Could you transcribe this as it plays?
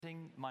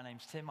My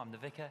name's Tim, I'm the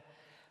vicar,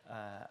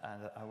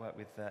 and I work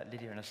with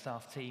Lydia and her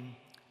staff team,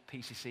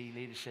 PCC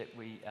leadership.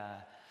 We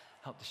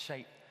help to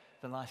shape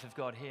the life of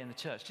God here in the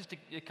church. Just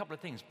a couple of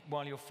things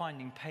while you're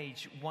finding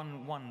page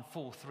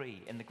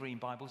 1143 in the Green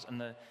Bibles, and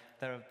there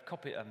are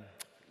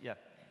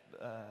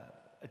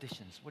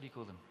editions, what do you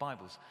call them?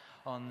 Bibles,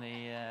 on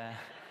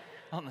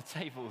the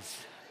tables.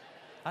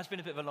 It's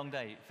been a bit of a long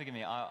day, forgive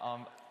me,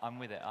 I'm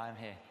with it, I am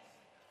here.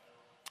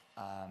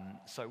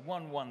 So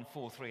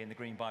 1143 in the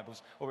Green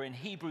Bibles, or in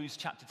Hebrews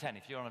chapter 10,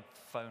 if you're on a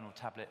phone or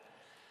tablet.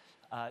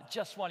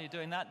 Just while you're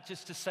doing that,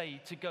 just to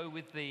say, to go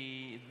with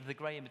the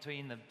grey in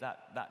between,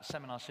 that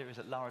seminar series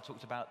that Lara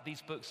talked about,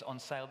 these books on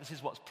sale, this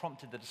is what's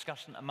prompted the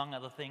discussion, among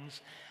other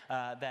things.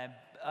 They're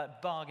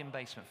bargain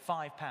basement,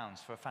 £5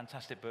 for a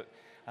fantastic book,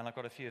 and I've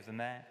got a few of them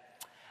there.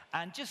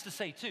 And just to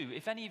say too,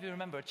 if any of you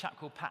remember a chap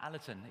called Pat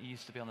Allerton, he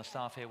used to be on the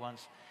staff here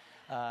once,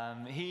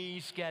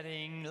 he's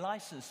getting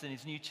licensed in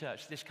his new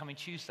church this coming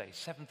Tuesday,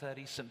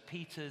 7:30, St.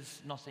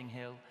 Peter's, Notting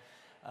Hill.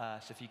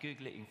 So if you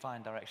Google it, you can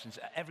find directions.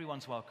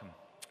 Everyone's welcome.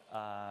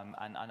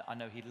 And I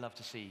know he'd love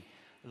to see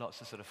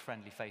lots of sort of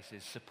friendly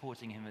faces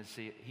supporting him as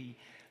he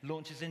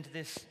launches into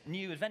this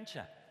new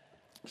adventure.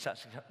 So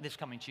that's this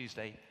coming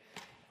Tuesday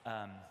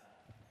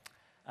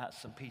at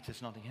St.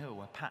 Peter's, Notting Hill,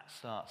 where Pat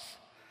starts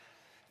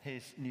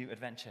his new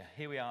adventure.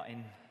 Here we are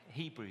in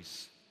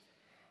Hebrews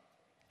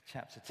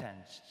chapter 10,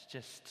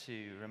 just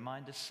to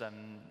remind us,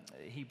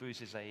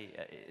 Hebrews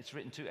it's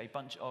written to a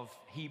bunch of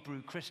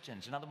Hebrew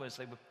Christians. In other words,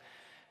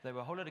 they were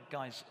a whole lot of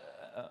guys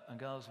and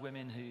girls,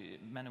 men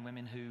and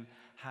women who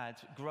had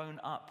grown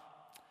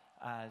up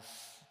as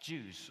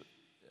Jews,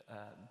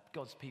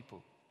 God's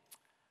people,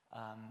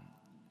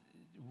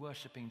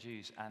 worshipping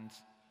Jews, and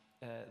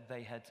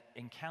they had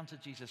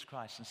encountered Jesus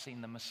Christ and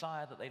seen the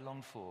Messiah that they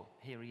longed for.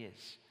 Here he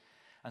is.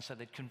 And so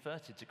they'd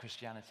converted to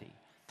Christianity.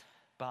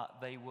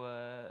 But they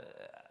were,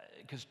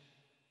 because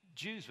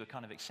Jews were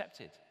kind of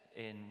accepted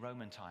in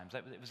Roman times.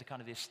 It was a kind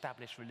of the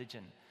established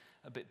religion,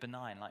 a bit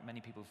benign, like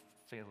many people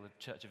feel the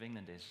Church of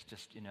England is,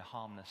 just,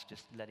 harmless,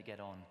 just let it get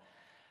on.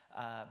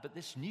 But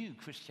this new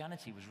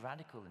Christianity was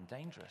radical and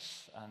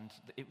dangerous, and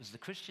it was the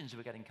Christians who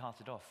were getting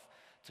carted off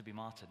to be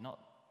martyred, not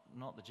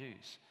the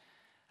Jews.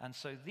 And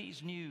so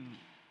these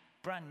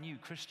brand new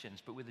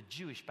Christians, but with a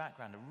Jewish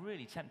background, are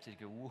really tempted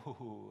to go,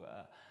 whoa,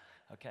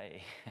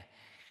 okay,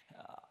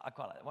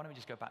 why don't we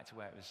just go back to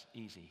where it was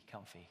easy,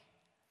 comfy?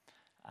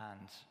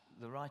 And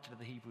the writer of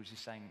the Hebrews is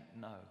saying,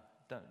 no,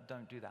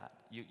 don't do that.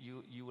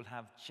 You will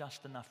have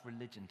just enough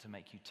religion to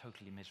make you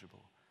totally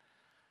miserable.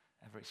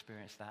 Ever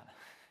experienced that?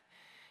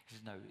 He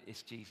says, no,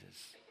 it's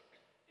Jesus.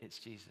 It's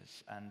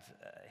Jesus. And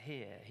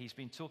here, he's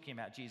been talking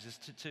about Jesus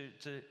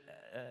to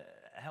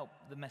help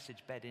the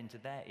message bed into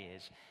their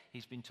ears.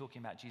 He's been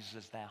talking about Jesus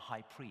as their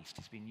high priest.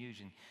 He's been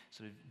using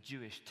sort of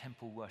Jewish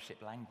temple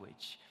worship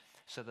language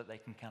so that they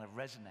can kind of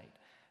resonate.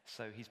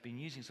 So he's been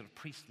using sort of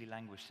priestly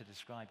language to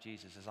describe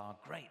Jesus as our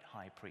great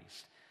high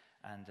priest.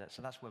 And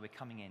so that's where we're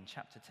coming in,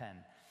 chapter 10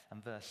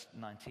 and verse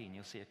 19.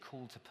 You'll see a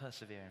call to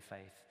persevere in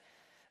faith.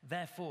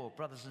 Therefore,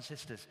 brothers and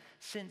sisters,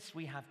 since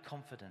we have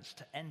confidence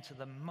to enter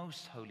the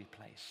most holy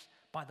place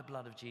by the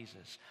blood of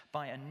Jesus,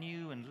 by a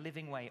new and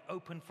living way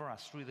opened for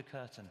us through the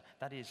curtain,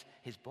 that is,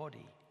 his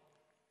body,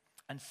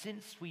 and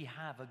since we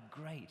have a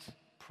great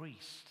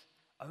priest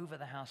over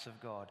the house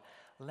of God,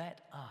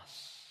 let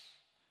us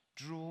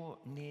draw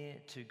near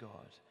to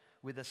God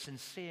with a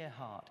sincere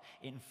heart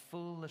in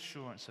full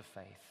assurance of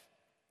faith,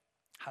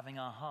 having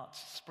our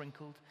hearts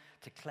sprinkled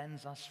to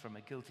cleanse us from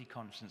a guilty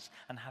conscience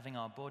and having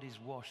our bodies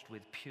washed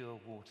with pure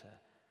water.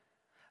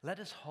 Let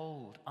us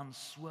hold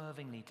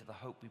unswervingly to the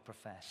hope we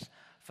profess,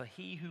 for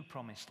he who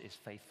promised is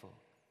faithful.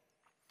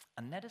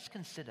 And let us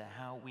consider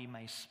how we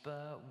may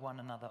spur one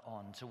another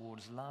on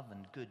towards love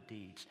and good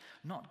deeds,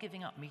 not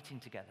giving up meeting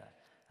together,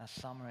 as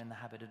some are in the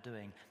habit of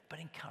doing, but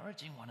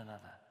encouraging one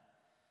another,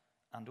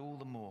 and all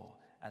the more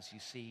as you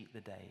see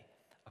the day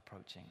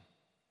approaching.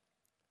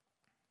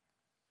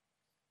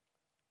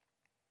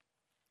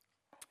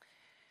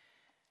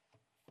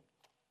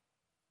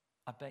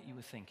 I bet you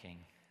were thinking,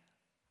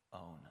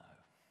 oh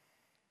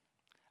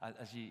no.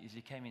 As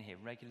you came in here,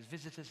 regulars,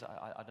 visitors,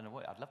 I don't know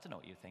what, I'd love to know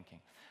what you're thinking.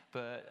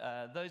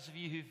 But those of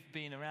you who've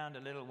been around a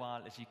little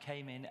while, as you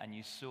came in and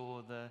you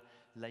saw the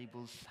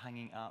labels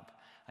hanging up,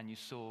 and you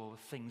saw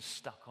things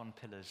stuck on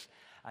pillars,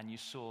 and you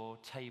saw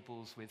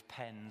tables with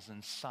pens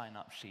and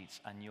sign-up sheets,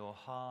 and your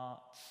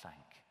heart sank.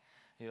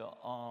 You're,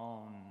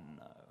 oh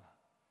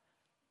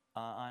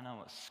no. I know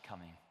what's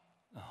coming.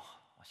 Oh,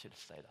 I should have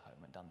stayed at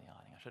home and done the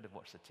ironing. I should have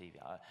watched the TV.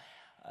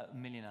 A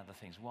million other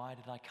things. Why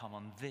did I come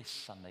on this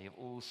Sunday of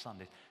all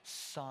Sundays?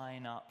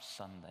 Sign up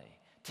Sunday.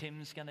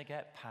 Tim's going to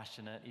get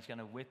passionate. He's going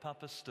to whip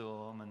up a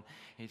storm, and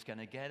he's going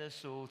to get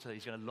us all to,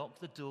 he's going to lock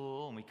the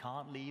door, and we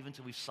can't leave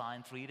until we've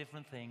signed 3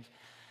 different things.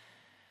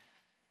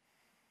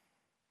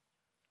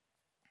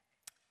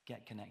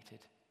 Get connected.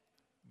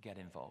 Get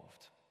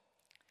involved.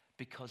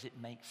 Because it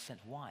makes sense.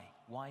 Why?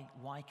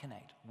 Why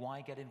connect?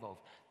 Why get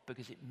involved?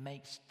 Because it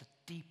makes the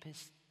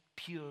deepest,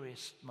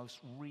 purest, most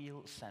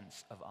real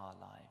sense of our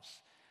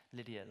lives.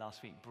 Lydia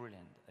last week,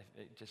 brilliant.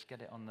 Just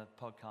get it on the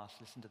podcast,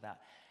 listen to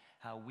that.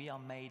 How we are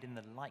made in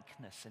the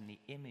likeness and the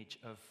image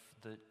of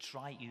the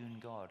triune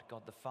God,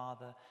 God the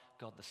Father,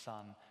 God the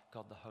Son,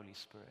 God the Holy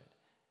Spirit.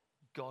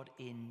 God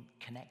in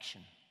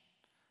connection.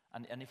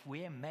 And if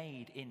we're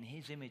made in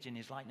his image, in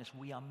his likeness,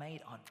 we are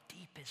made, our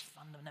deepest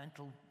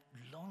fundamental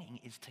longing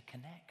is to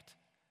connect.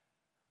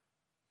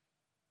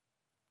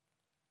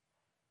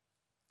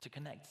 To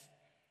connect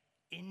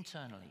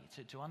internally,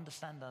 to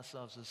understand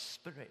ourselves as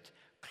spirit,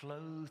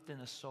 clothed in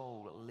a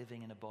soul,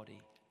 living in a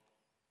body.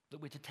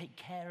 That we're to take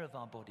care of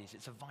our bodies.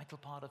 It's a vital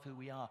part of who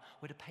we are.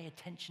 We're to pay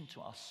attention to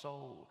our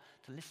soul,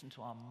 to listen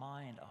to our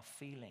mind, our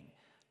feeling,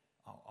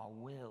 our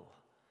will,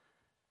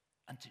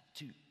 and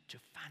to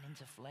fan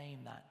into flame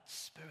that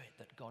spirit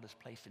that God has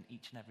placed in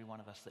each and every one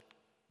of us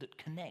that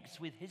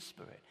connects with his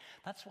spirit.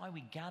 That's why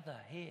we gather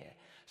here,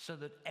 so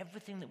that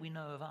everything that we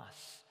know of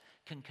us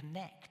can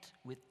connect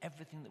with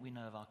everything that we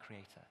know of our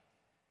Creator.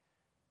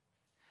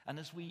 And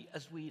as we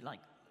like,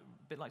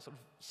 a bit like sort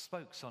of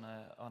spokes on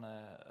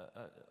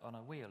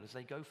a wheel, as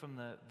they go from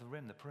the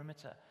rim, the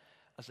perimeter,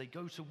 as they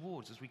go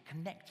towards, as we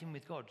connect in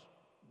with God,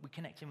 we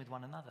connect in with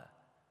one another.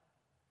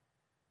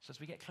 So as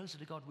we get closer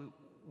to God,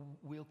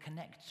 we'll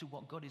connect to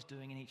what God is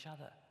doing in each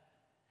other.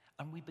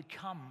 And we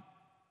become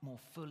more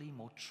fully,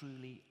 more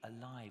truly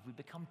alive. We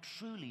become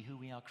truly who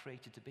we are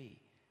created to be.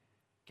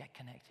 Get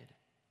connected.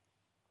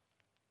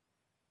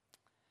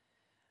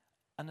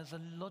 And as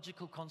a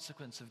logical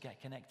consequence of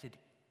get connected,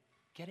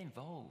 get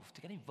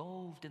involved. Get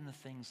involved in the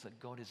things that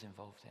God is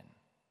involved in.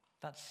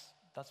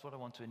 That's what I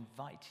want to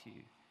invite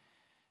you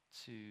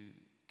to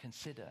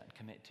consider and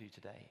commit to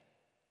today.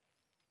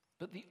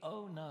 But the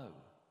oh no,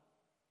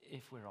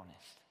 if we're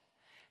honest,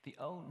 the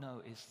oh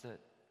no is that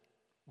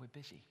we're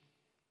busy.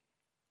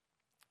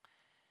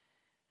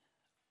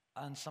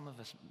 And some of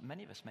us,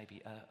 many of us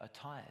maybe, are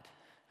tired.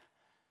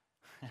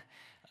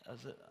 I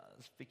was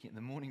speaking at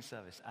the morning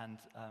service, and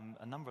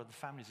a number of the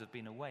families have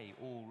been away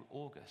all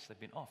August. They've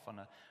been off on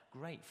a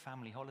great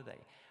family holiday.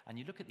 And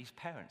you look at these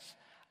parents,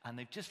 and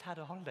they've just had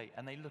a holiday,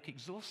 and they look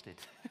exhausted,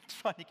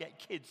 trying to get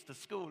kids to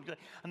school.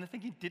 And they're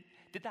thinking, did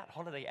that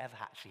holiday ever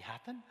actually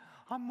happen?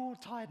 I'm more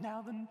tired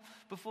now than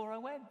before I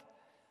went.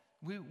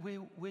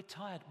 We're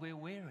tired, we're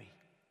weary.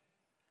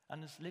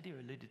 And as Lydia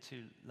alluded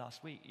to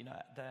last week,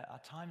 there are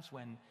times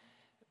when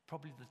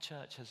probably the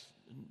church has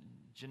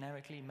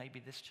generically, maybe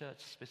this church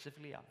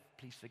specifically,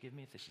 please forgive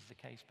me if this is the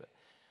case, but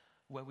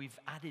where we've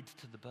added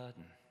to the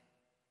burden.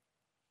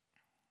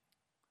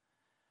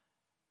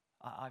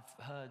 I've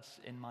heard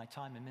in my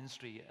time in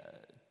ministry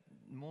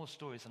more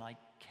stories than I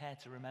care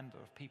to remember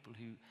of people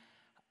who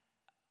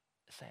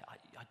say,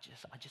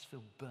 I just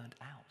feel burnt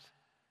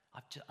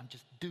out. I'm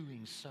just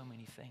doing so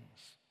many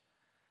things.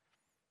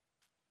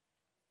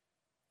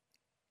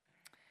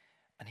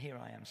 And here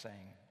I am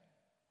saying,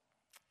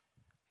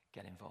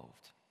 get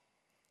involved.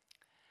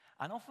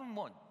 And often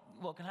what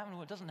can happen,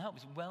 what doesn't help,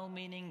 is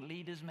well-meaning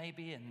leaders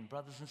maybe and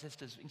brothers and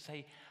sisters can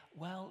say,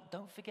 well,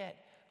 don't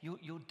forget,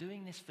 you're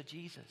doing this for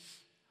Jesus.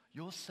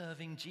 You're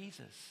serving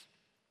Jesus.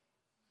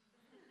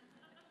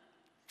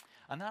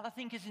 And that, I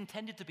think, is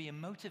intended to be a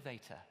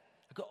motivator.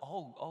 I go,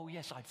 oh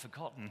yes, I'd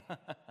forgotten.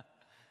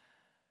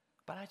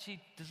 But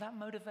actually, does that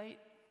motivate?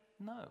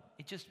 No.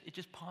 It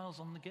just piles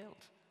on the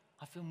guilt.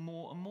 I feel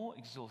more and more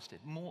exhausted,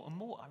 more and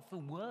more. I feel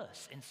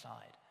worse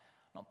inside,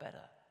 not better.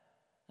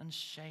 And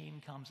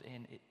shame comes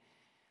in.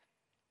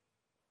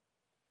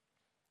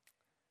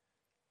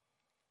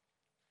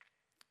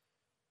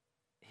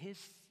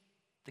 Here's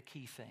the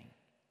key thing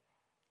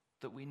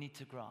that we need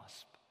to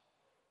grasp.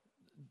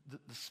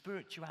 The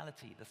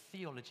spirituality, the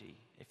theology,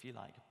 if you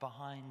like,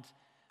 behind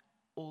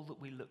all that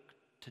we look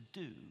to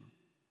do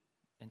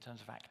in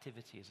terms of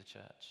activity as a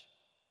church.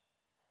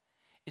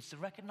 It's to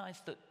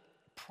recognize that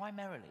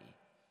primarily,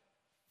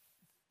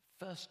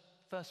 first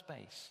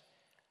base,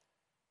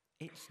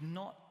 it's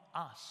not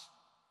us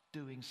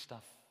doing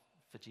stuff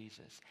for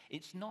Jesus.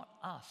 It's not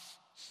us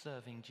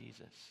serving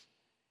Jesus.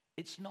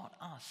 It's not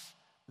us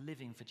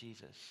living for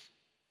Jesus.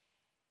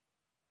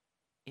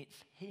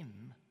 It's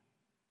him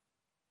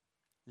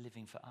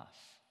living for us.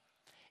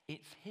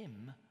 It's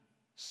him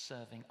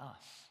serving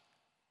us.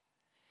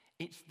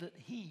 It's that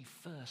he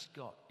first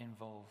got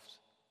involved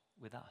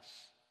with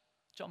us.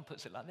 John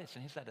puts it like this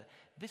in his letter.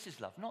 This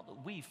is love, not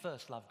that we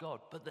first loved God,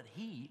 but that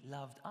he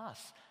loved us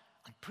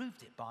and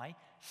proved it by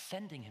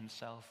sending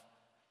himself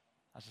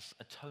as an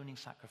atoning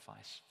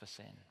sacrifice for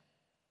sin.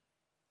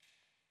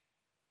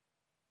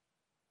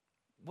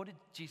 What did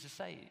Jesus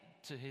say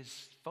to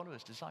his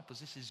followers, disciples?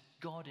 This is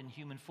God in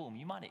human form.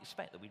 You might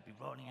expect that we'd be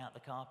rolling out the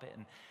carpet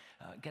and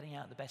getting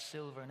out the best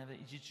silver and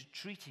everything. You're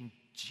treating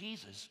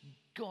Jesus,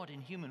 God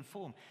in human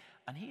form.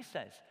 And he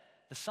says,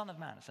 the Son of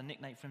Man, it's a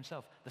nickname for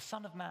himself. The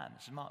Son of Man,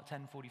 this is Mark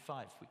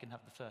 10:45. We can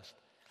have the first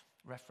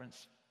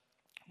reference.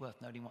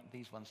 Worth noting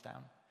these ones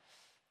down.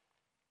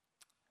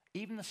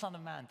 Even the Son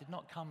of Man did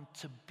not come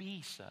to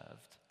be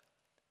served,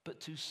 but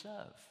to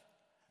serve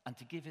and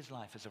to give his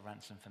life as a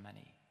ransom for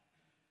many.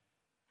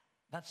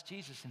 That's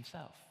Jesus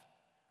himself.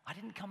 I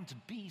didn't come to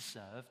be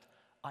served,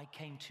 I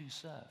came to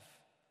serve.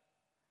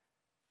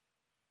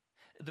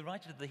 The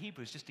writer of the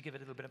Hebrews, just to give a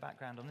little bit of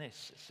background on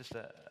this, it's just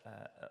a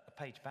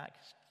page back.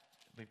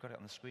 We've got it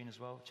on the screen as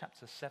well.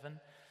 Chapter 7,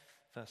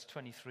 verse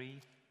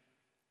 23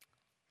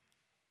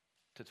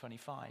 to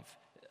 25.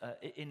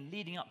 In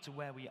leading up to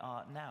where we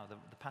are now,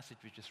 the passage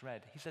we just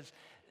read, he says,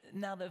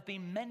 now there have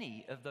been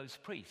many of those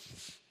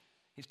priests.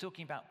 He's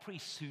talking about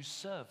priests who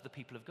serve the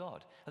people of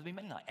God. There's been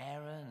many like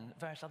Aaron and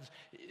various others.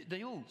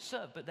 They all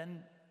serve, but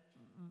then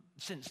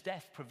since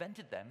death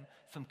prevented them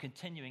from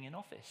continuing in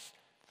office.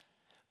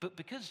 But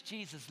because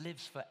Jesus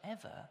lives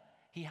forever,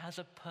 he has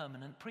a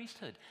permanent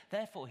priesthood.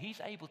 Therefore,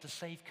 he's able to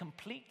save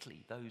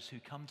completely those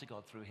who come to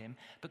God through him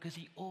because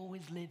he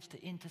always lives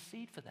to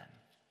intercede for them.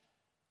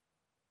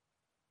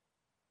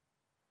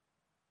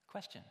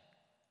 Question.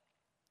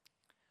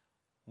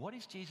 What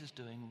is Jesus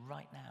doing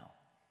right now?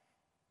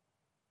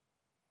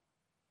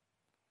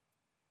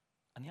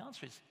 And the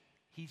answer is,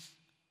 he's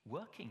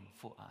working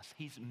for us.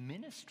 He's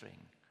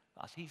ministering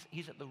us.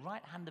 He's at the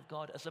right hand of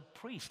God as a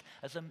priest,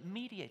 as a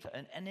mediator,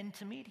 an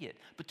intermediate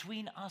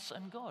between us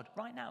and God.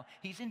 Right now,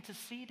 he's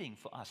interceding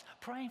for us,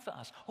 praying for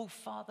us. Oh,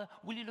 Father,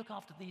 will you look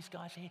after these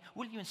guys here?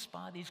 Will you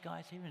inspire these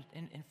guys here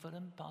in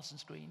Fulham,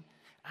 Parsons Green,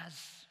 as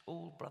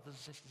all brothers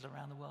and sisters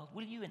around the world?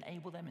 Will you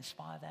enable them,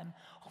 inspire them?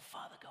 Oh,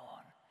 Father, go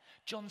on.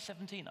 John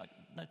 17,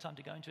 no time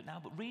to go into it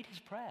now, but read his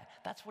prayer.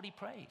 That's what he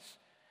prays.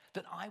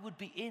 That I would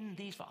be in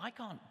these, I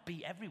can't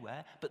be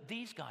everywhere, but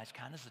these guys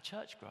can as the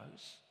church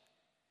grows.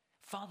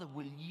 Father,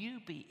 will you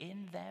be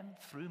in them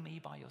through me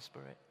by your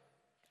Spirit?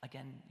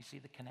 Again, you see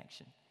the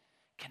connection.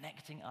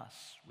 Connecting us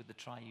with the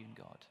triune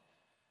God.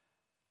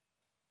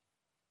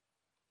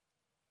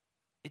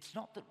 It's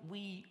not that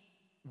we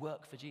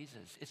work for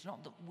Jesus. It's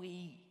not that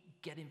we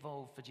get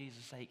involved for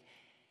Jesus' sake.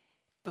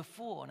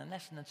 Before and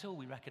unless and until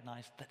we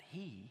recognize that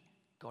he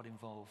got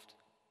involved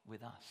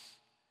with us.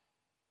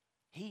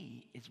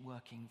 He is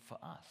working for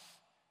us.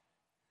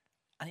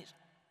 And it's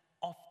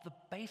off the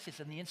basis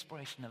and the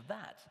inspiration of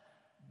that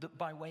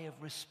by way of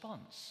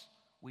response,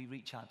 we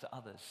reach out to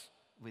others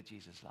with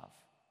Jesus' love.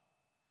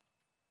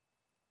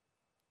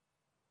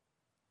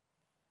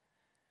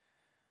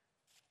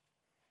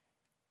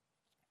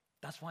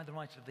 That's why the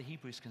writer of the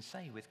Hebrews can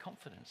say with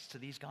confidence to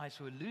these guys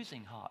who are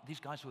losing heart, these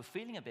guys who are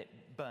feeling a bit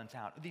burnt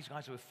out, these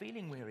guys who are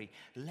feeling weary,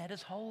 let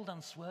us hold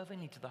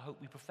unswervingly to the hope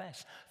we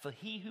profess. For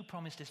he who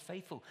promised is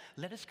faithful.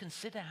 Let us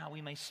consider how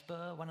we may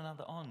spur one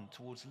another on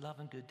towards love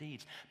and good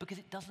deeds. Because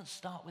it doesn't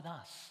start with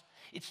us.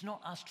 It's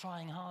not us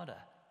trying harder.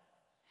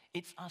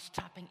 It's us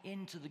tapping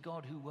into the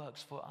God who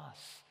works for us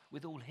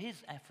with all his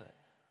effort,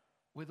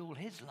 with all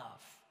his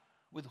love,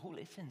 with all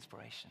his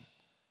inspiration.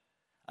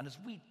 And as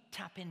we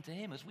tap into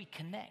him, as we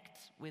connect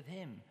with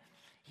him,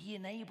 he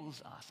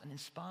enables us and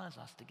inspires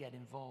us to get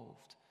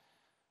involved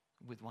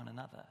with one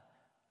another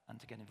and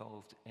to get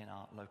involved in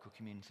our local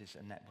communities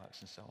and networks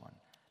and so on.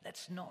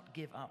 Let's not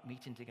give up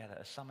meeting together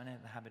as some are in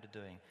the habit of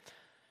doing,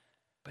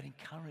 but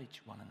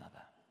encourage one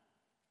another.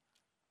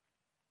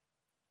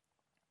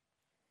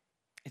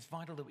 It's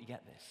vital that we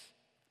get this.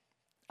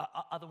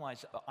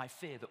 Otherwise, I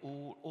fear that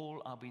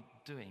all I'll be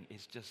doing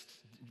is just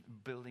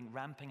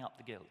ramping up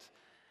the guilt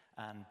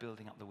and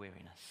building up the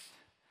weariness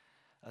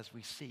as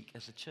we seek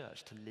as a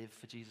church to live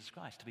for Jesus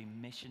Christ, to be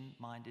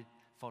mission-minded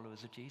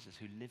followers of Jesus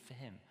who live for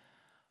him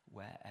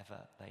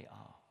wherever they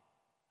are.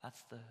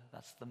 That's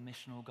the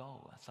missional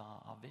goal. That's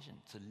our vision,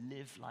 to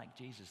live like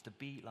Jesus, to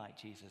be like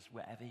Jesus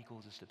wherever he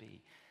calls us to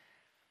be.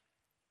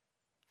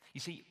 You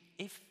see,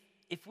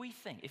 if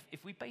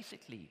we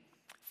basically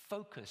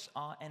focus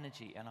our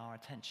energy and our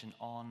attention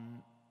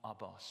on our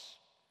boss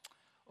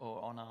or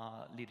on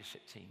our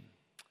leadership team,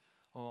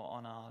 or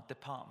on our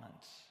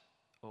department,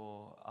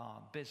 or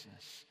our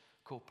business,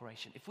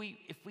 corporation. If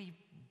we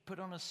put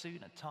on a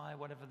suit, a tie,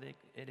 whatever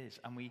it is,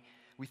 and we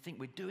think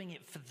we're doing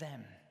it for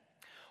them,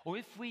 or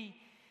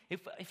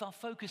if our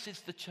focus is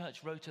the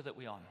church rota that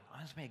we're on, I'm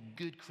going to be a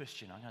good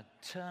Christian, I'm going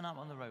to turn up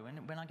on the road,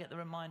 when I get the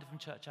reminder from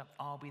church up,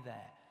 I'll be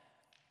there.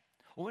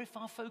 Or if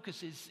our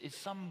focus is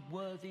some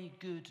worthy,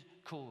 good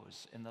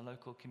cause in the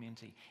local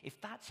community, if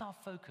that's our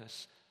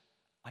focus,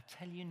 I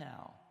tell you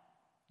now,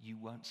 you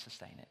won't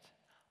sustain it.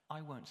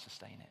 I won't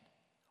sustain it.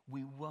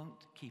 We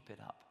won't keep it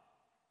up.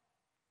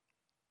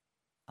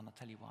 And I'll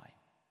tell you why.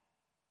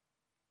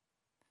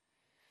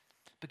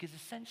 Because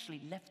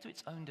essentially, left to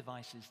its own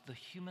devices, the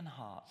human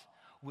heart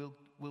will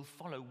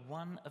follow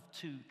one of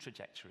two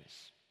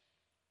trajectories.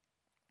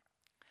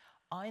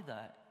 Either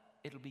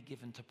it'll be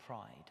given to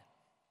pride,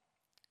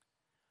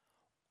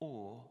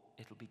 or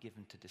it'll be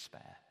given to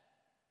despair.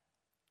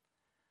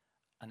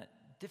 And at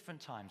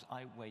different times,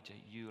 I wager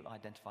you'll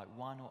identify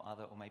one or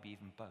other, or maybe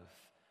even both,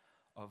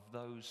 of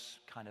those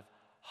kind of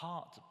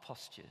heart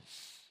postures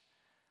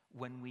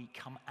when we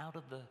come out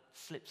of the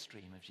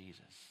slipstream of Jesus,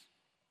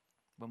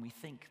 when we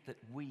think that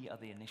we are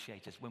the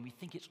initiators, when we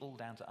think it's all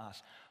down to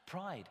us.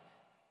 Pride.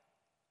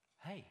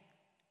 Hey,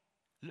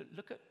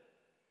 look at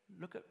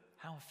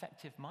how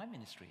effective my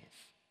ministry is.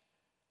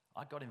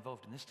 I got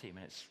involved in this team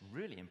and it's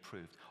really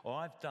improved. Or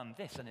I've done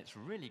this and it's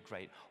really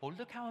great. Or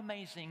look how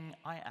amazing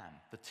I am.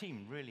 The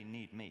team really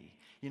need me.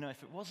 You know,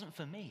 if it wasn't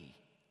for me, ...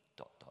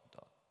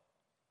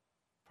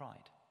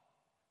 Pride.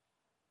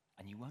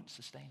 And you won't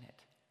sustain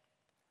it.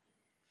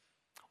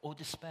 Or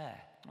despair.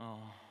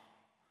 Oh,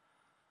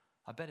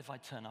 I bet if I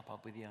turn up, I'll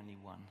be the only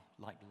one,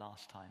 like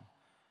last time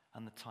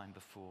and the time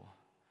before.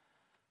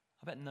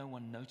 I bet no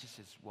one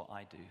notices what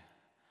I do.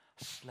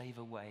 I slave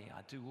away,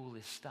 I do all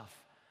this stuff,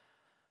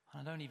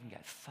 and I don't even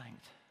get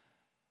thanked.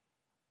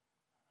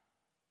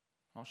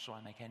 Not sure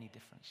I make any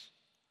difference.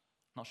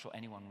 Not sure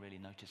anyone really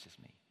notices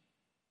me.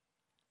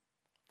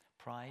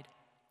 Pride,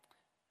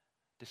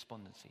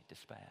 despondency,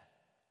 despair.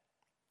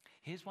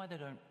 Here's why they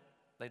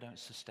don't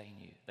sustain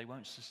you. They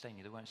won't sustain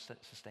you. They won't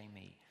sustain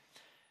me.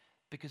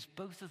 Because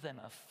both of them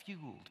are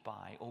fueled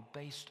by or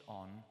based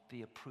on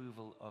the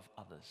approval of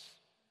others.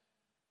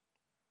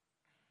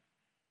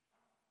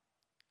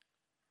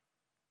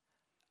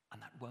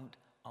 And that won't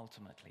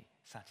ultimately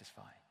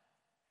satisfy.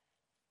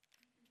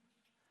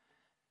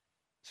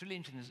 It's really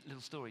interesting, this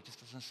little story,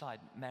 just as an aside,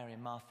 Mary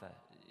and Martha.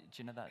 Do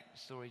you know that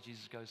story?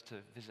 Jesus goes to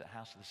visit the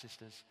house of the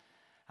sisters,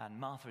 and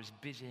Martha is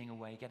busying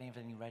away, getting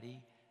everything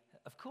ready.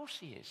 Of course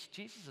she is.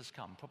 Jesus has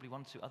come, probably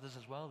one or two others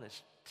as well.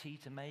 There's tea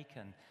to make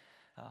and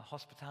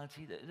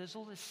hospitality. There's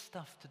all this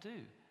stuff to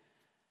do.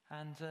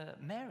 And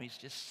Mary's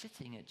just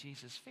sitting at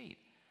Jesus' feet.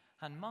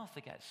 And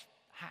Martha gets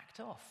hacked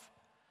off,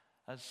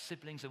 as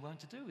siblings are wont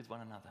to do with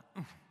one another.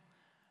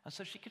 And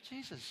so she could,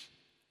 Jesus,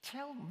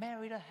 tell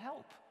Mary to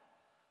help.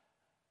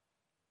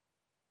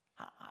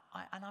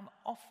 And I'm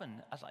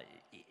often,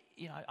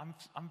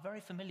 I'm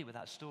very familiar with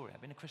that story.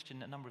 I've been a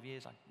Christian a number of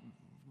years. I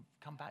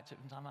come back to it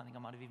from time to time. I think I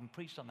might have even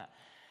preached on that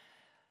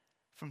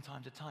from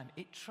time to time.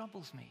 It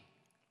troubles me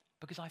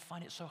because I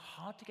find it so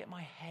hard to get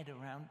my head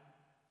around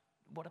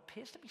what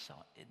appears to be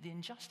the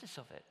injustice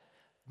of it.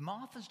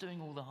 Martha's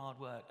doing all the hard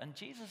work, and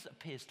Jesus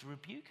appears to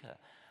rebuke her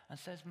and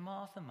says,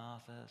 Martha,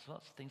 Martha, there's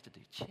lots of things to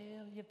do.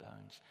 Chill your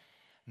bones.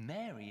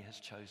 Mary has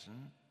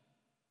chosen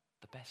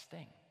the best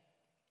thing.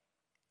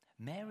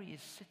 Mary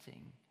is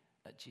sitting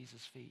at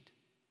Jesus' feet.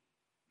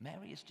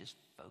 Mary is just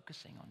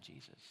focusing on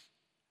Jesus.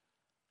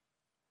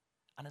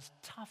 And as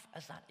tough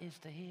as that is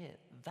to hear,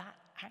 that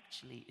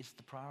actually is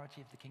the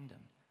priority of the kingdom.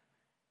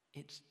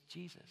 It's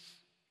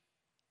Jesus.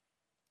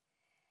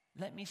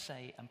 Let me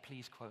say, and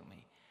please quote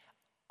me,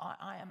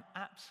 I am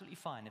absolutely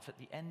fine if at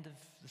the end of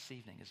this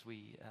evening, as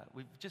we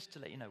just to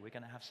let you know, we're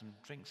going to have some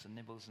drinks and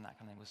nibbles and that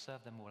kind of thing. We'll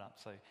serve them all up.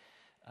 So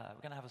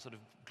we're going to have a sort of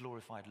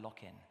glorified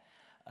lock-in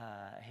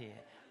here.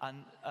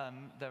 And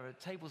there are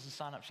tables and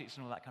sign-up sheets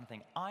and all that kind of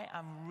thing. I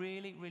am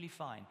really, really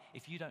fine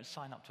if you don't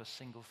sign up to a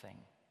single thing.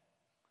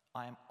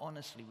 I am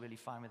honestly really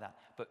fine with that.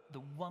 But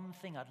the one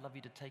thing I'd love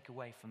you to take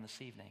away from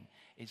this evening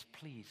is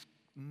please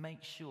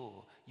make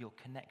sure you're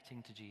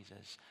connecting to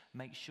Jesus.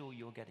 Make sure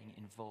you're getting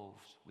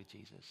involved with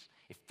Jesus.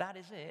 If that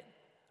is it,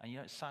 and you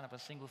don't sign up a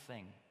single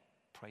thing,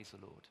 praise the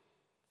Lord.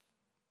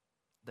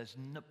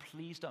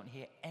 Please don't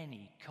hear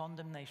any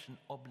condemnation,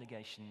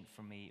 obligation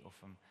from me or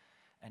from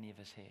any of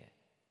us here.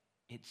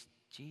 It's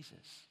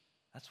Jesus.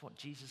 That's what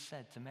Jesus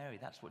said to Mary.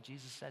 That's what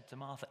Jesus said to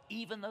Martha,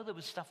 even though there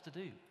was stuff to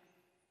do.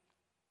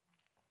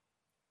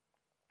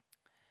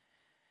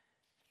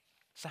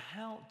 So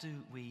how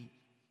do we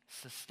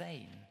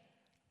sustain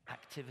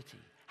activity?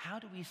 How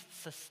do we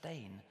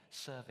sustain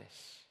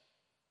service?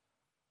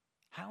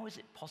 How is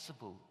it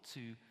possible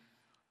to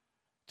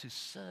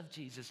serve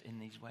Jesus in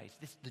these ways?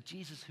 The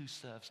Jesus who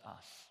serves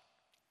us.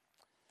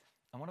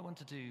 And what I want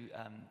to do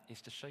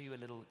is to show you a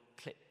little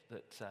clip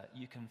that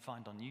you can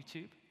find on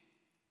YouTube.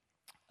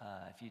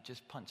 If you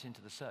just punch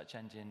into the search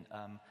engine,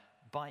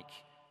 bike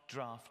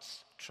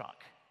drafts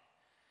truck,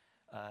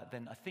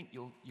 then I think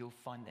you'll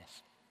find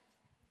this.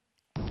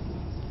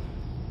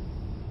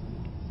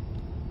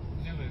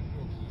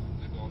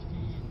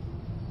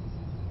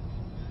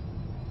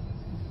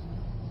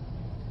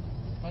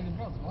 Han är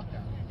bra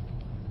tillbaka.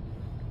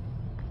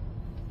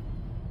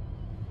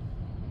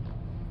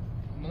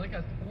 Man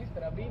liekas, ka viss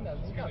tajā brīnā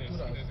kā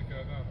turās.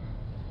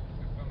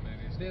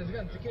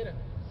 Diezgan, cik ir?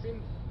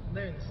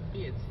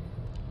 195.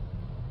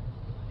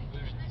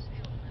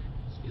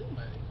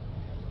 Filmēji.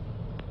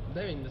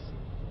 90.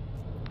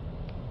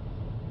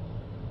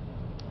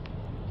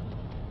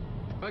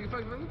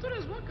 Pagaid, nu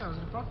turies blakā, es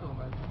gribu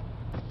pafilmēt.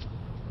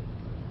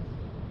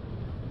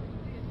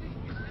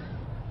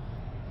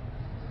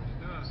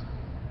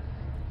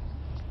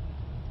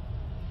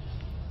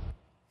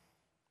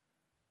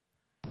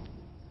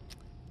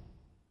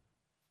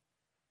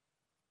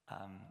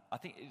 I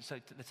think, so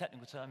the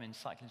technical term in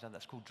cycling,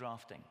 that's called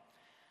drafting.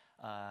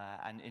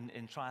 And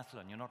in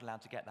triathlon, you're not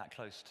allowed to get that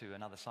close to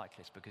another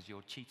cyclist because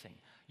you're cheating.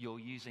 You're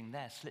using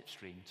their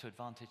slipstream to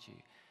advantage you.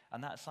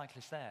 And that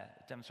cyclist there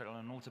demonstrated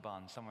on an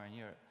autobahn somewhere in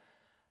Europe.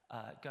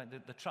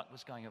 The truck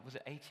was going, was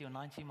it 80 or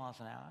 90 miles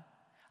an hour?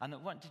 And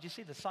did you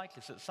see the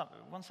cyclist at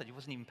one stage, he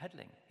wasn't even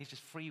pedaling. He's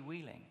just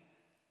freewheeling.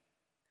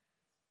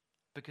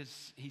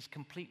 Because he's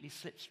completely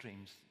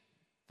slipstreamed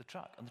the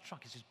truck, and the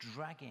truck is just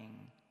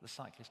dragging the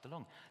cyclist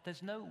along.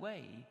 There's no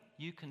way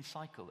you can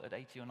cycle at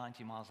 80 or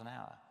 90 miles an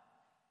hour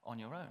on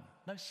your own.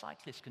 No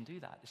cyclist can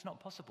do that. It's not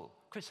possible.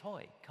 Chris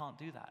Hoy can't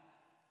do that.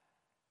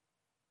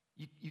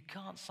 You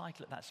can't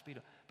cycle at that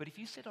speed. But if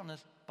you sit on a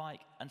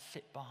bike and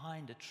sit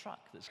behind a truck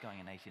that's going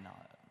in 80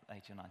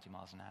 or 90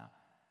 miles an hour,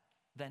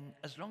 then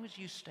as long as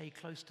you stay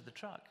close to the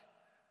truck,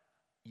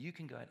 you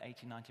can go at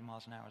 80, 90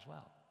 miles an hour as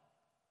well.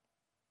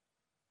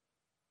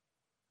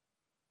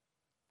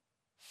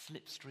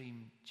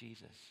 Slipstream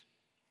Jesus.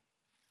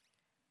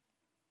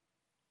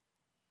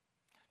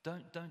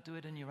 Don't do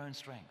it in your own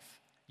strength.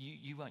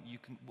 You won't. You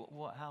can.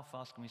 How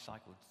fast can we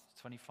cycle?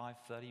 25,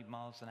 30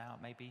 miles an hour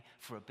maybe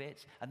for a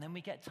bit, and then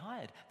we get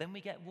tired. Then we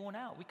get worn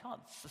out. We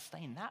can't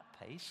sustain that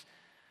pace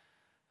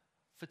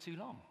for too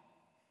long.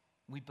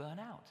 We burn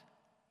out.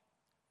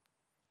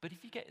 But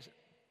if you get,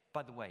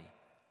 by the way,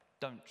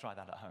 don't try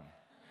that at home.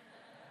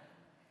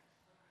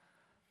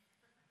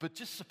 But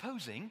just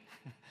supposing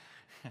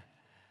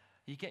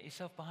you get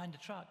yourself behind a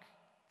truck,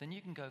 then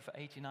you can go for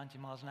 80, 90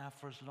 miles an hour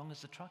for as long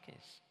as the truck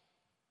is.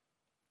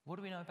 What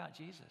do we know about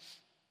Jesus?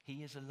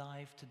 He is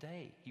alive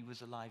today. He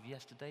was alive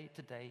yesterday,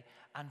 today,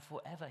 and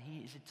forever. He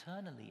is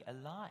eternally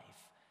alive.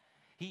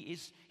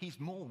 He's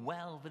more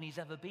well than he's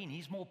ever been.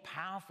 He's more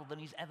powerful than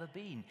he's ever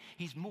been.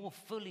 He's more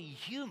fully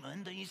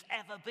human than he's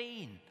ever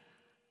been.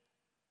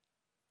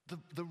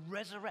 The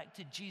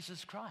resurrected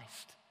Jesus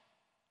Christ.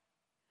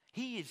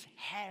 He is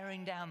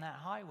herring down that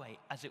highway,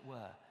 as it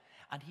were,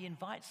 and he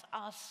invites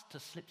us to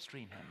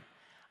slipstream him.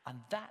 And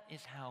that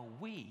is how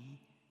we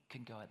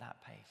can go at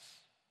that pace.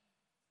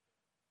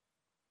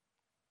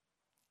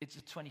 It's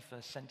a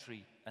 21st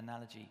century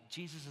analogy.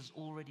 Jesus has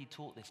already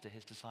taught this to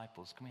his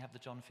disciples. Can we have the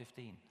John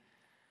 15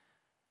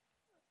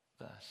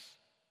 verse?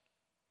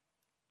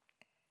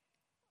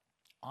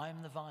 I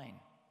am the vine.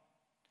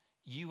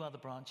 You are the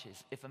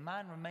branches. If a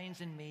man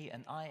remains in me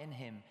and I in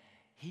him,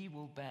 he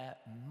will bear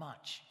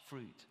much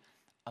fruit.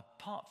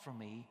 Apart from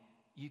me,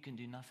 you can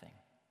do nothing.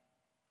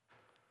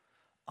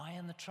 I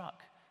am the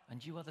truck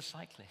and you are the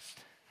cyclist.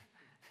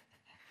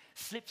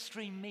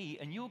 Slipstream me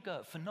and you'll go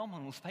at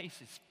phenomenal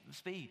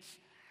speeds.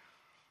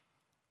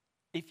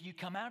 If you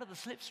come out of the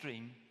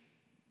slipstream,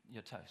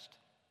 you're toast.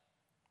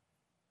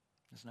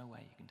 There's no way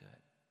you can do it.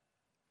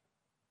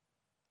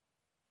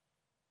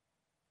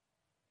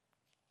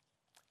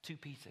 2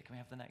 Peter, can we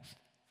have the next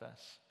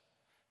verse?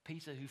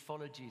 Peter, who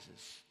followed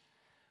Jesus,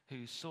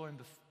 who saw him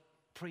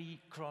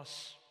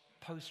pre-cross,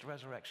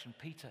 post-resurrection.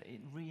 Peter,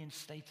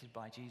 reinstated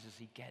by Jesus,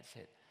 he gets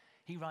it.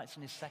 He writes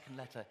in his second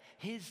letter,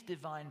 his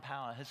divine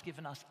power has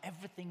given us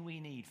everything we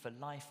need for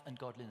life and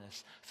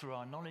godliness through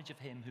our knowledge of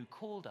him who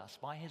called us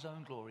by his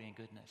own glory and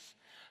goodness.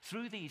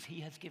 Through these,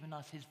 he has given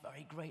us his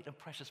very great and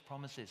precious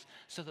promises,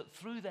 so that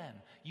through them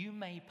you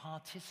may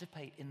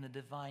participate in the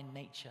divine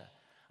nature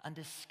and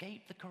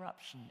escape the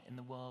corruption in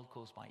the world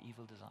caused by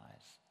evil desires.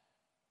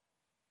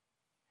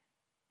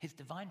 His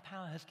divine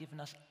power has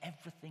given us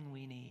everything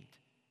we need.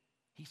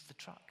 He's the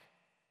truck.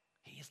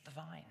 He is the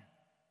vine.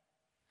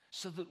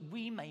 So that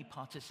we may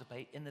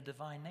participate in the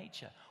divine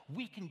nature.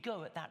 We can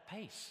go at that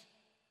pace.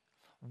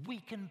 We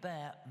can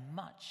bear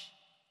much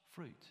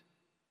fruit.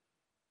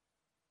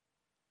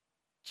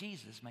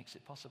 Jesus makes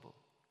it possible.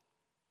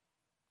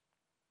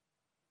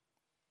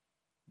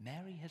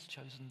 Mary has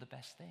chosen the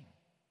best thing.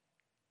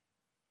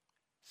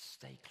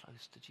 Stay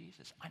close to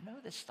Jesus. I know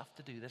there's stuff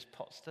to do. There's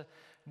pots to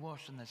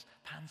wash and there's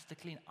pans to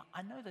clean.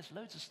 I know there's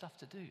loads of stuff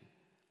to do.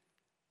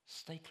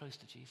 Stay close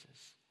to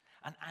Jesus.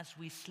 And as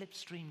we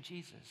slipstream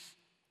Jesus,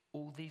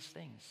 all these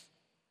things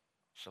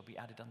shall be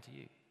added unto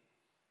you.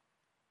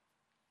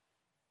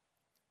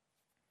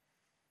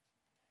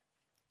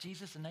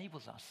 Jesus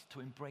enables us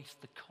to embrace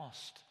the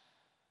cost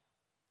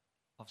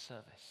of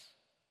service.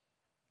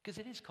 Because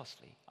it is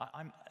costly.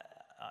 I'm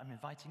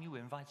inviting you, we're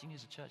inviting you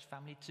as a church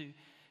family to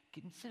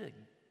consider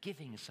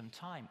giving some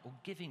time or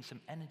giving some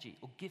energy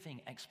or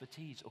giving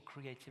expertise or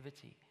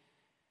creativity.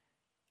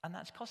 And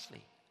that's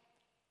costly.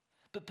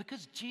 But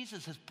because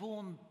Jesus has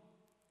borne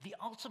the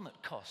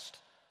ultimate cost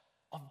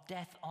of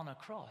death on a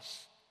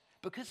cross,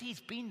 because he's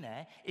been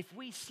there, if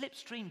we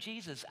slipstream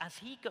Jesus as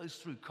he goes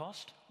through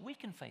cost, we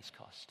can face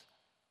cost.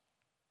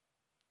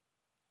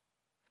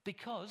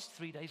 Because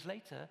 3 days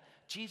later,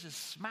 Jesus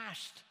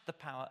smashed the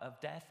power of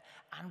death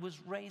and was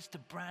raised to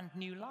brand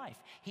new life.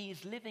 He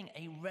is living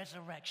a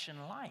resurrection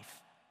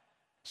life.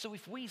 So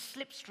if we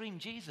slipstream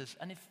Jesus,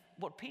 and if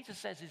what Peter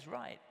says is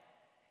right,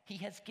 he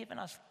has given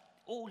us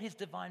all his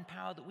divine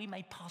power that we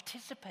may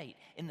participate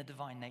in the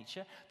divine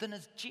nature, then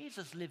as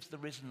Jesus lives the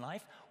risen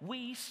life,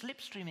 we,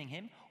 slipstreaming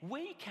him,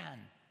 we can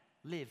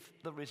live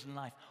the risen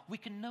life. We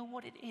can know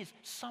what it is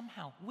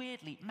somehow,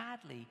 weirdly,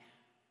 madly,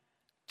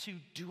 to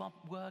do up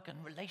work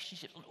and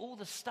relationships and all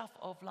the stuff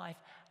of life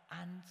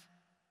and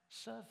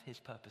serve his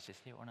purposes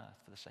here on earth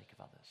for the sake of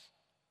others.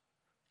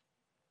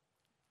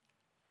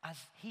 As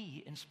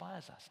he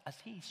inspires us, as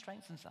he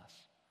strengthens us,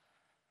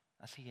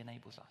 as he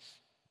enables us.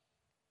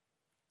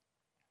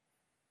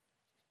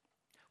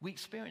 We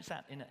experience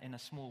that in a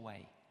small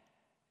way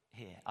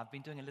here. I've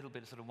been doing a little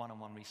bit of sort of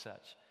one-on-one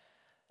research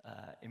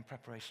in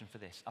preparation for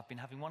this. I've been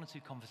having 1 or 2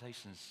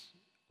 conversations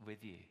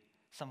with you.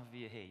 Some of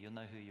you are here, you'll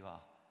know who you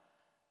are.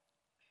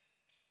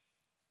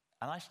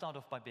 And I start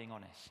off by being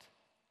honest.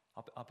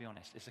 I'll be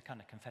honest, it's a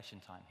kind of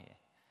confession time here.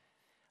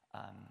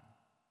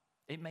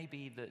 It may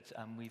be that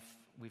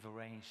we've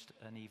arranged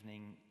an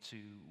evening to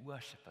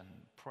worship and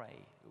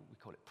pray. We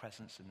call it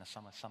Presence in the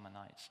summer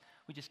nights.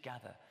 We just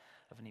gather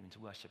of an evening to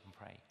worship and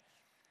pray.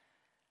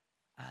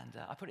 And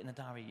I put it in the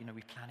diary,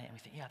 we plan it and we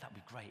think, yeah, that'd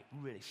be great,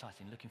 really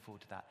exciting, looking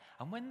forward to that.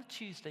 And when the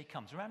Tuesday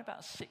comes, around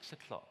about 6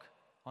 o'clock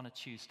on a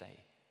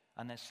Tuesday,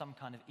 and there's some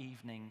kind of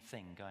evening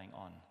thing going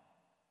on,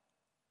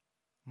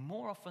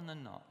 more often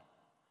than not,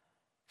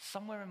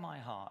 somewhere in my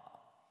heart,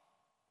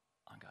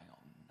 I'm going, oh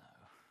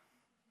no.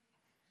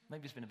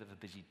 Maybe it's been a bit of a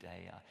busy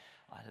day.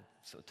 I had a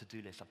sort of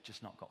to-do list I've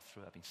just not got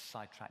through. I've been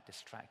sidetracked,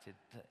 distracted.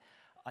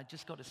 I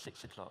just got to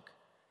 6 o'clock.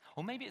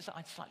 Or maybe it's that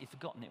I'd slightly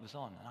forgotten it was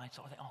on, and I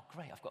sort of think, oh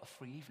great, I've got a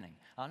free evening.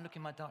 And I look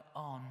in my diary,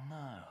 oh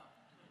no.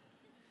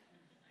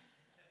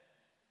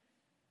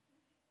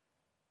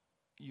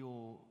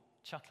 Your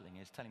chuckling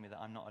is telling me that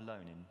I'm not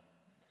alone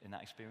in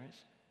that experience.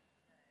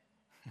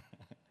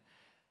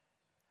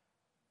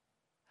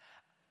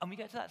 And we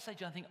get to that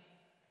stage and I think,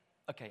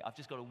 okay, I've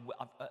just got to,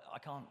 I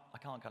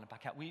can't kind of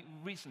back out.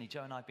 Recently,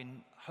 Joe and I have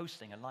been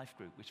hosting a life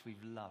group, which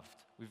we've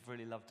loved. We've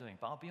really loved doing.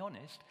 But I'll be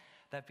honest,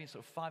 there have been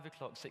sort of 5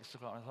 o'clock, 6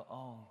 o'clock, and I thought,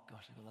 oh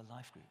gosh, I've got a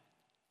life group.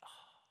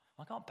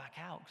 Oh, I can't back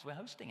out because we're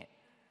hosting it.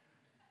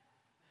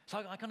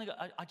 So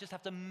I just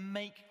have to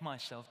make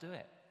myself do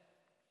it.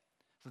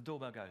 So the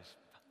doorbell goes,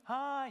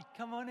 hi,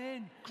 come on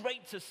in.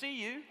 Great to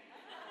see you.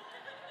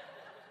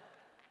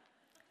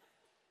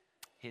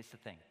 Here's the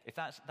thing. If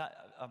that's that,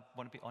 I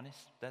want to be honest.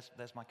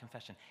 There's my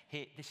confession.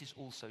 Here, this is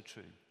also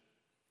true.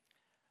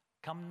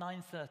 Come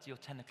 9:30 or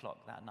 10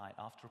 o'clock that night,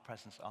 after a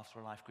presence, after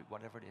a life group,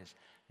 whatever it is,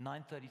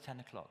 9:30, 10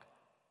 o'clock,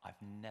 I've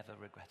never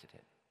regretted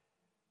it.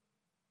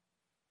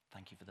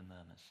 Thank you for the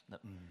murmurs, the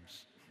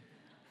ums.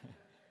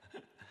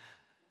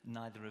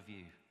 Neither of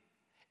you.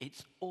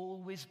 It's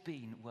always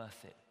been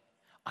worth it.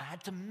 I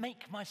had to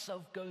make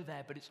myself go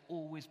there, but it's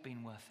always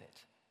been worth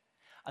it.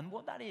 And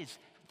what that is,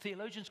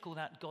 theologians call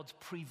that God's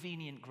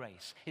prevenient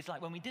grace. It's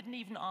like when we didn't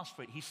even ask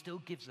for it, he still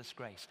gives us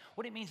grace.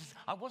 What it means is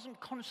I wasn't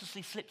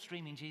consciously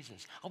slipstreaming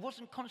Jesus. I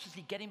wasn't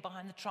consciously getting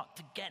behind the truck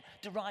to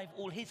derive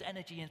all his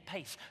energy and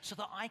pace so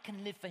that I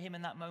can live for him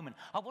in that moment.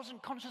 I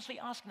wasn't consciously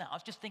asking that. I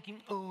was just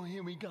thinking, oh,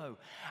 here we go.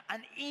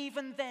 And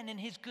even then, in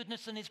his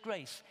goodness and his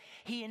grace,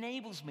 he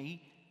enables me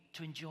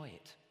to enjoy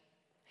it.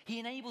 He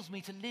enables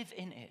me to live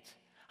in it.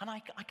 And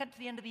I get to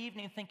the end of the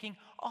evening thinking,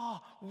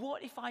 oh,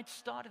 what if I'd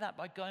started that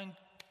by going,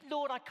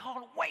 Lord, I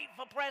can't wait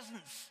for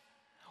presents.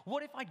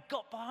 What if I'd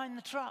got behind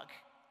the truck?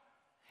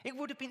 It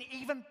would have been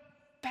even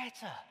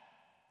better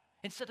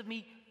instead of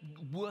me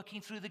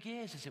working through the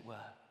gears, as it were.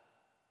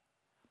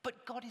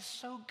 But God is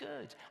so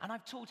good. And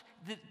I've talked,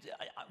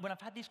 when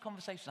I've had these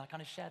conversations, I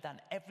kind of share that.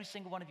 And every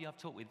single one of you I've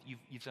talked with,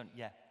 you've done,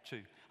 yeah,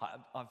 true. I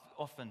sort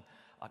of think,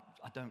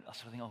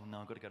 oh no,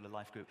 I've got to go to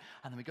life group.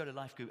 And then we go to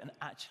life group, and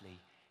actually,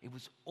 it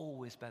was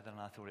always better than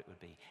I thought it would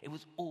be. It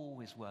was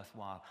always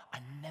worthwhile. I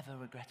never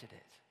regretted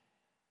it.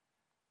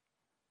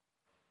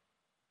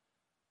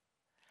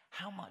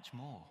 How much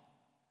more?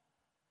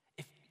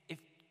 If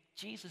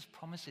Jesus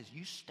promises,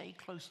 you stay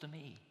close to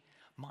me,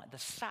 the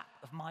sap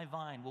of my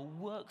vine will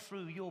work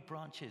through your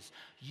branches,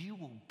 you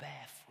will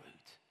bear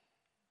fruit.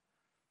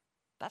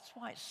 That's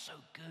why it's so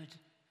good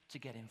to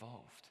get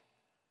involved.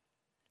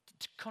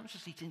 To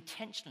consciously, to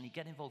intentionally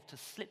get involved, to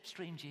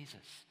slipstream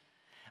Jesus,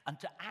 and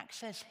to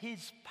access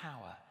his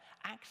power,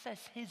 access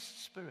his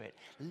spirit,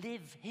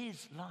 live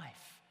his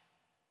life.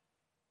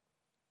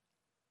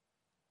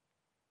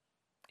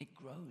 It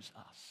grows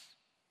us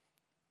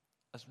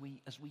as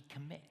we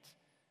commit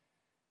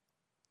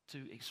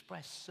to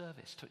express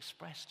service, to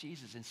express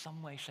Jesus in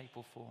some way, shape,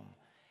 or form.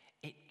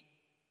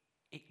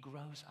 It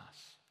grows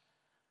us.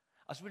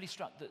 I was really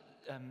struck that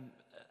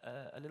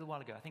a little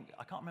while ago,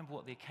 I can't remember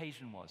what the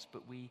occasion was,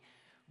 but we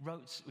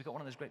got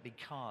one of those great big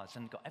cards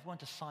and got everyone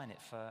to sign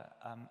it for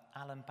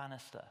Alan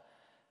Bannister.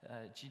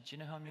 Do you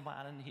know who I mean by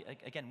Alan?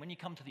 Again, when you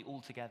come to the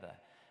All Together,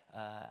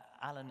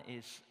 Alan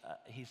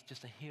he's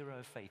just a hero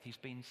of faith. He's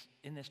been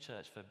in this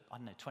church for,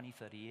 20,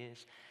 30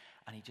 years.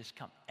 And he just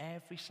comes,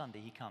 every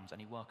Sunday he comes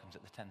and he welcomes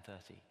at the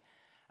 10:30.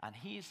 And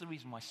he is the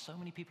reason why so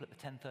many people at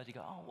the 10:30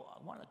 go, oh,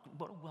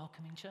 what a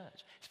welcoming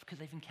church. It's because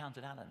they've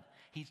encountered Alan.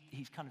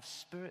 He's kind of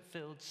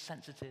spirit-filled,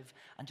 sensitive,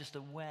 and just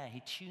aware.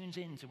 He tunes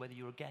in to whether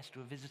you're a guest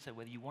or a visitor,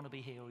 whether you want to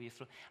be here or you're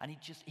through. And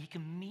he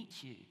can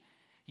meet you.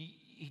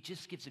 He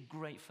just gives a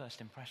great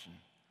first impression.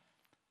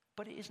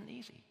 But it isn't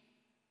easy.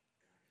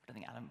 I don't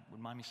think Alan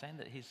would mind me saying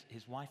that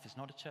his wife is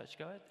not a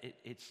churchgoer.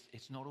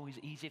 It's not always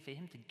easy for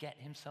him to get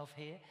himself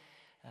here.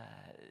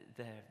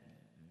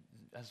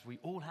 As we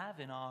all have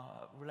in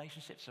our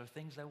relationships, there are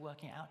things they're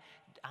working out.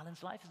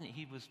 Alan's life, isn't it?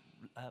 He was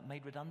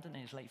made redundant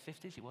in his late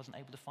 50s. He wasn't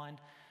able to find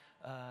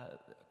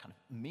kind of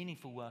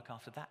meaningful work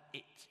after that.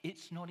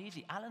 It's not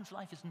easy. Alan's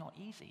life is not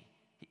easy.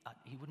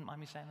 He wouldn't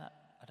mind me saying that,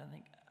 I don't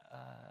think.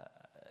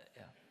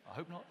 Yeah, I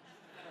hope not.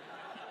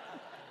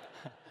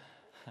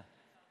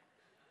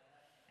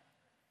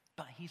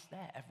 But he's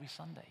there every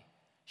Sunday.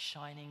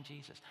 Shining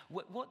Jesus.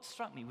 What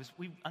struck me was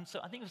and so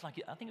I think it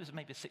was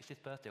maybe a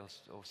 60th birthday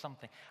or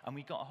something, and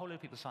we got a whole load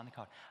of people signing the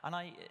card. And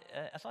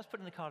as I was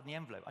putting the card in the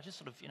envelope, I just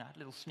sort of, had a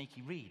little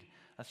sneaky read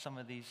of some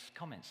of these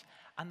comments.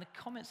 And the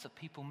comments that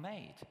people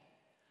made,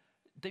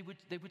 they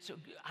would sort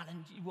of,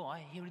 Alan,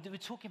 they were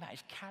talking about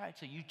his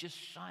character. You just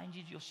shined,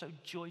 you're so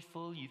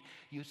joyful,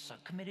 you're so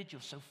committed, you're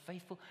so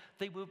faithful.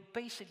 They were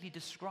basically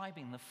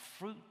describing the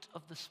fruit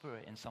of the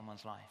Spirit in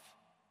someone's life.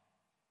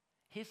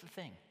 Here's the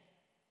thing.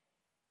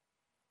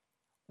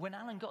 When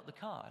Alan got the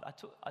card, I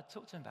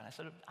talked to him about it. I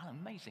said, Alan,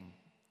 amazing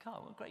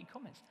card, what great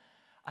comments.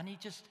 And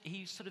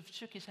he sort of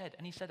shook his head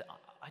and he said,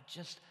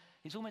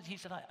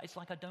 it's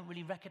like I don't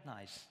really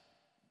recognize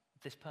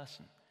this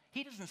person.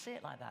 He doesn't see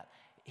it like that.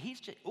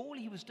 All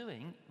he was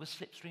doing was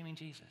slipstreaming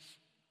Jesus.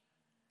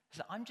 He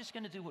said, I'm just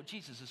going to do what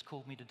Jesus has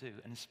called me to do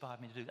and inspired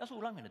me to do. That's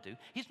all I'm going to do.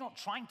 He's not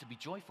trying to be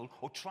joyful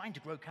or trying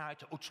to grow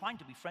character or trying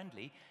to be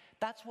friendly.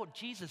 That's what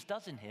Jesus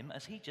does in him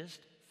as he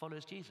just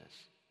follows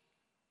Jesus.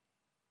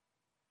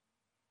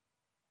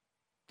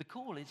 The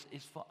call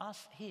is for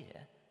us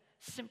here,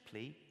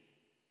 simply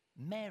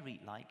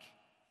Mary-like,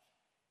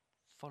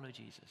 follow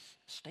Jesus.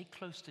 Stay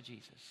close to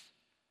Jesus.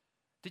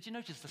 Did you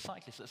notice the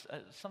cyclist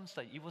at some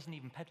stage, he wasn't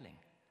even pedaling.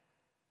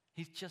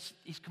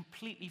 He's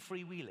completely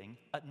freewheeling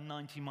at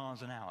 90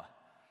 miles an hour.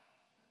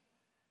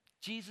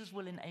 Jesus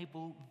will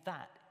enable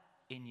that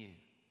in you.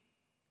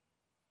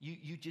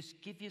 You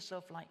just give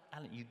yourself, like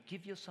Alan, you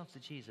give yourself to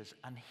Jesus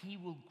and he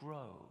will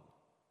grow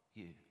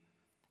you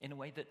in a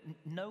way that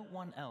no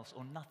one else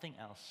or nothing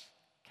else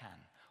can.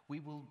 We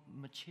will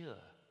mature.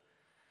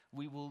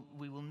 We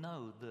will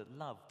know the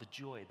love, the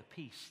joy, the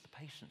peace, the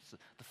patience,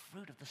 the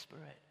fruit of the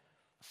Spirit,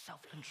 the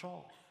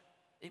self-control.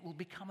 It will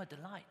become a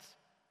delight.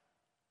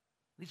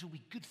 These will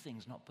be good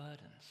things, not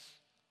burdens.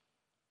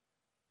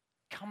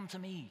 Come to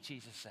me,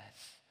 Jesus says.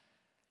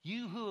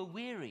 You who are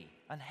weary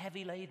and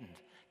heavy laden,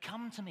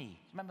 come to me.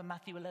 Remember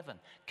Matthew 11.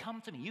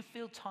 Come to me. You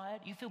feel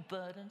tired, you feel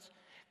burdened.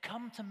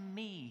 Come to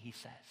me, he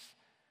says,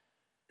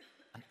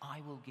 and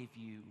I will give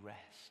you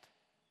rest.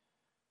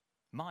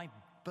 My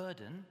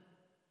burden,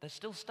 there's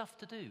still stuff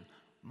to do.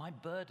 My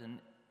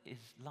burden is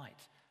light.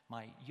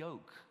 My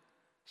yoke,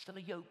 still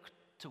a yoke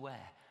to wear,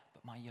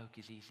 but my yoke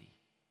is easy.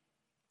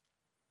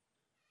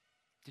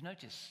 Do you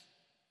notice?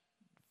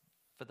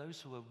 For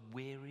those who are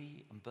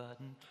weary and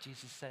burdened,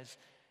 Jesus says,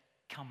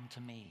 come to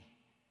me.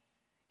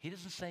 He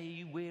doesn't say, are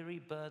you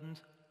weary, burdened?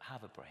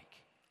 Have a break.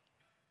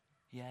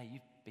 Yeah,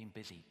 you've been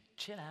busy.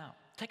 Chill out.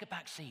 Take a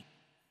back seat.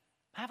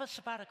 Have a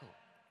sabbatical.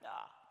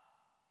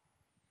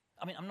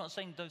 I mean, I'm not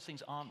saying those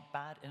things aren't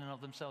bad in and of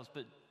themselves,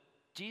 but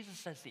Jesus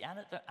says the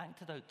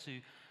antidote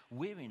to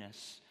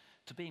weariness,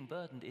 to being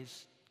burdened,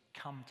 is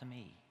come to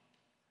me.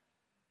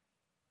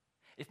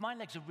 If my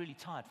legs are really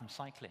tired from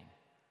cycling,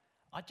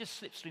 I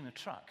just slipstream a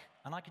truck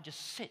and I can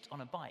just sit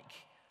on a bike.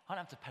 I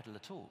don't have to pedal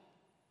at all.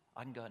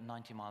 I can go at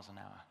 90 miles an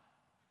hour.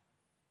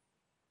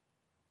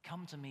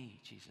 Come to me,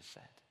 Jesus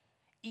said.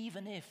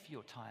 Even if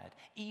you're tired,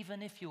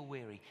 even if you're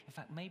weary. In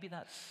fact, maybe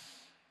that's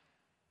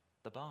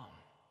the balm.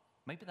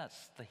 Maybe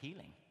that's the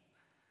healing.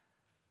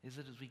 Is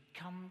that as we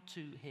come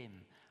to him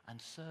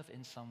and serve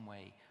in some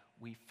way,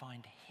 we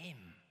find him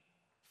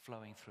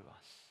flowing through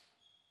us.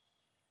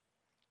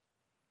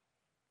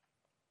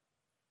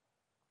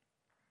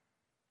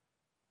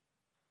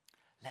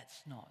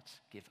 Let's not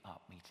give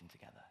up meeting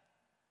together,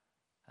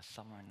 as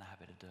some are in the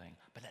habit of doing,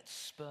 but let's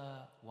spur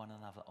one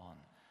another on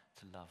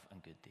to love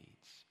and good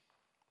deeds.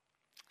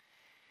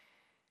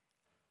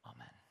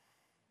 Amen.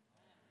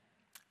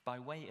 By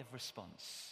way of response,